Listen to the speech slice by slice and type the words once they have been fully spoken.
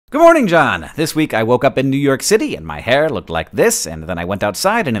Good morning, John. This week I woke up in New York City and my hair looked like this, and then I went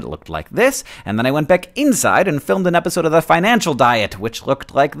outside and it looked like this, and then I went back inside and filmed an episode of The Financial Diet, which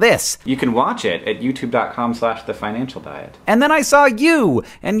looked like this. You can watch it at youtube.com/thefinancialdiet. And then I saw you,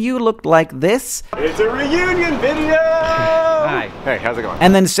 and you looked like this. It's a reunion video! Hi. Hey, how's it going?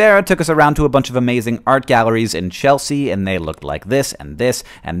 And then Sarah took us around to a bunch of amazing art galleries in Chelsea, and they looked like this, and this,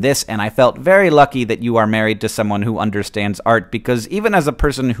 and this, and I felt very lucky that you are married to someone who understands art, because even as a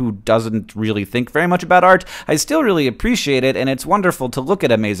person who doesn't really think very much about art, I still really appreciate it, and it's wonderful to look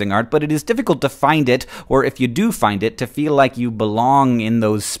at amazing art, but it is difficult to find it, or if you do find it, to feel like you belong in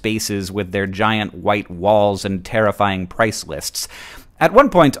those spaces with their giant white walls and terrifying price lists. At one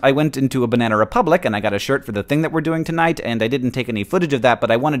point, I went into a Banana Republic and I got a shirt for the thing that we're doing tonight, and I didn't take any footage of that, but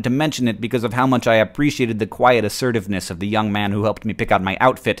I wanted to mention it because of how much I appreciated the quiet assertiveness of the young man who helped me pick out my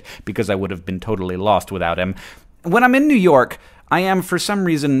outfit, because I would have been totally lost without him. When I'm in New York, I am, for some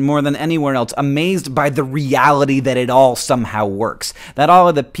reason, more than anywhere else, amazed by the reality that it all somehow works. That all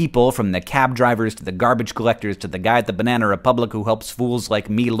of the people, from the cab drivers to the garbage collectors to the guy at the Banana Republic who helps fools like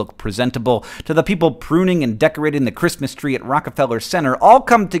me look presentable, to the people pruning and decorating the Christmas tree at Rockefeller Center, all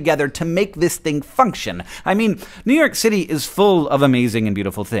come together to make this thing function. I mean, New York City is full of amazing and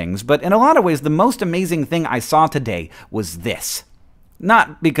beautiful things, but in a lot of ways, the most amazing thing I saw today was this.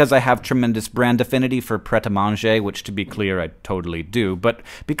 Not because I have tremendous brand affinity for pret-a-manger, which, to be clear, I totally do, but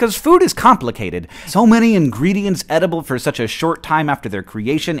because food is complicated. So many ingredients edible for such a short time after their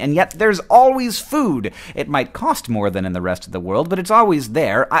creation, and yet there's always food. It might cost more than in the rest of the world, but it's always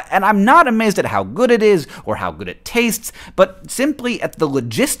there, and I'm not amazed at how good it is or how good it tastes, but simply at the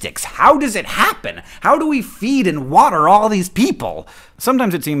logistics. How does it happen? How do we feed and water all these people?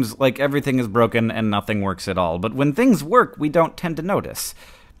 Sometimes it seems like everything is broken and nothing works at all, but when things work, we don't tend to notice.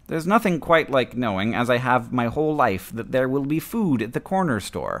 There's nothing quite like knowing, as I have my whole life, that there will be food at the corner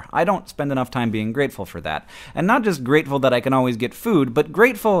store. I don't spend enough time being grateful for that. And not just grateful that I can always get food, but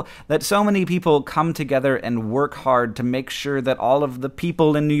grateful that so many people come together and work hard to make sure that all of the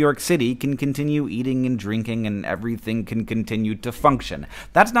people in New York City can continue eating and drinking and everything can continue to function.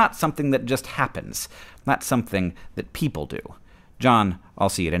 That's not something that just happens. That's something that people do. John, I'll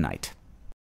see you tonight.